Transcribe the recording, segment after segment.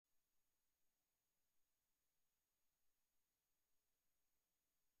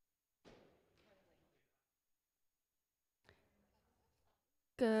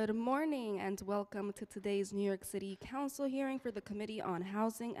Good morning and welcome to today's New York City Council hearing for the Committee on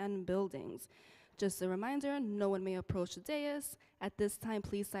Housing and Buildings. Just a reminder, no one may approach the dais. At this time,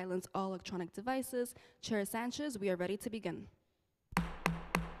 please silence all electronic devices. Chair Sanchez, we are ready to begin.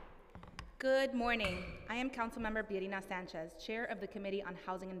 Good morning. I am Councilmember Birina Sanchez, Chair of the Committee on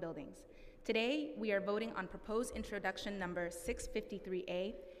Housing and Buildings. Today, we are voting on proposed introduction number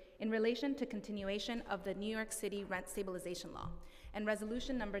 653A in relation to continuation of the New York City Rent Stabilization Law, and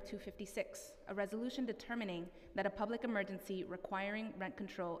resolution number 256, a resolution determining that a public emergency requiring rent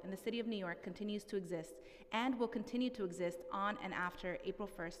control in the city of New York continues to exist and will continue to exist on and after April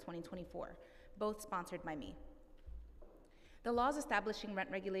 1st, 2024, both sponsored by me. The laws establishing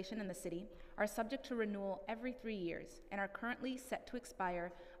rent regulation in the city are subject to renewal every 3 years and are currently set to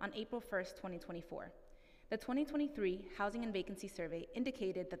expire on April 1st, 2024. The 2023 Housing and Vacancy Survey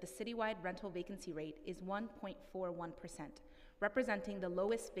indicated that the citywide rental vacancy rate is 1.41%, representing the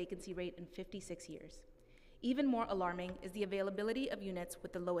lowest vacancy rate in 56 years. Even more alarming is the availability of units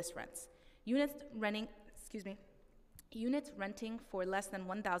with the lowest rents. Units renting for less than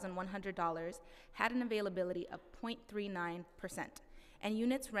 $1,100 had an availability of 0.39%, and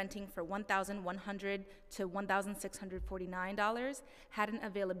units renting for $1,100 to $1,649 had an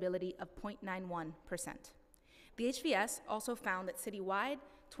availability of 0.91%. The HVS also found that citywide,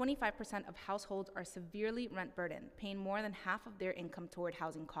 25% of households are severely rent burdened, paying more than half of their income toward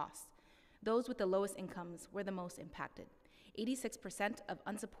housing costs. Those with the lowest incomes were the most impacted. 86% of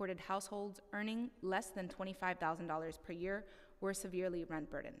unsupported households earning less than $25,000 per year were severely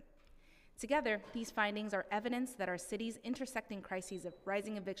rent burdened. Together, these findings are evidence that our city's intersecting crises of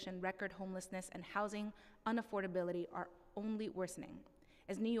rising eviction, record homelessness, and housing unaffordability are only worsening,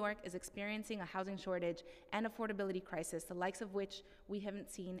 as New York is experiencing a housing shortage and affordability crisis, the likes of which we haven't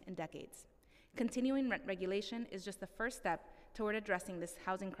seen in decades. Continuing rent regulation is just the first step toward addressing this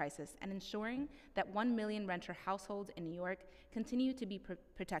housing crisis and ensuring that 1 million renter households in New York continue to be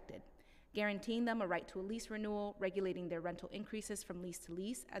protected, guaranteeing them a right to a lease renewal, regulating their rental increases from lease to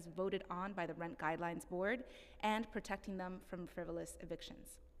lease as voted on by the Rent Guidelines Board, and protecting them from frivolous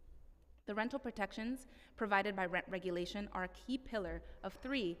evictions. The rental protections provided by rent regulation are a key pillar of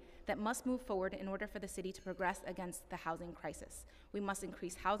 3 that must move forward in order for the city to progress against the housing crisis. We must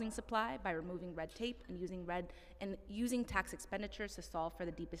increase housing supply by removing red tape and using tax expenditures to solve for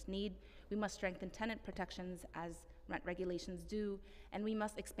the deepest need. We must strengthen tenant protections as rent regulations do, and we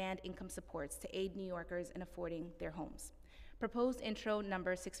must expand income supports to aid New Yorkers in affording their homes. Proposed intro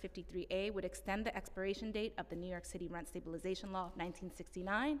number 653A would extend the expiration date of the New York City Rent Stabilization Law of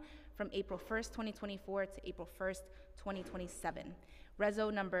 1969 from April 1st, 2024 to April 1st, 2027.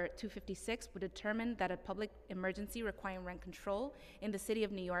 Reso number 256 would determine that a public emergency requiring rent control in the city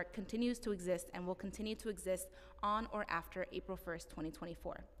of New York continues to exist and will continue to exist on or after April 1st,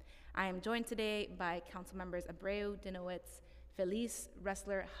 2024. I am joined today by Council Members Abreu, Dinowitz, Feliz,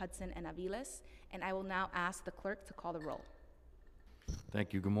 Ressler, Hudson, and Aviles, and I will now ask the clerk to call the roll.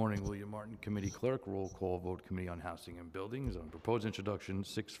 Thank you. Good morning. William Martin, Committee Clerk. Roll call vote, Committee on Housing and Buildings. On proposed introduction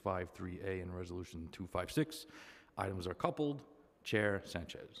 653A and Resolution 256. Items are coupled. Chair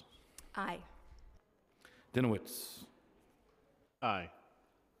Sanchez. Aye. Dinowitz. Aye.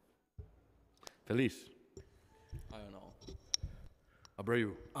 Feliz. I don't know.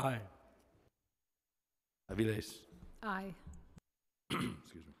 Abreu. Aye. Aviles. Aye.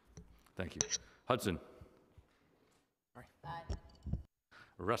 Excuse me. Thank you. Hudson. Aye.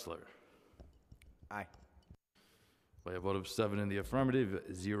 Ressler. Aye. By a vote of 7 in the affirmative,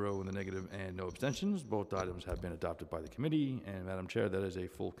 0 in the negative, and no abstentions, both items have been adopted by the committee. And Madam Chair, that is a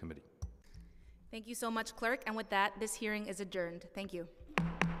full committee. Thank you so much, Clerk. And with that, this hearing is adjourned. Thank you.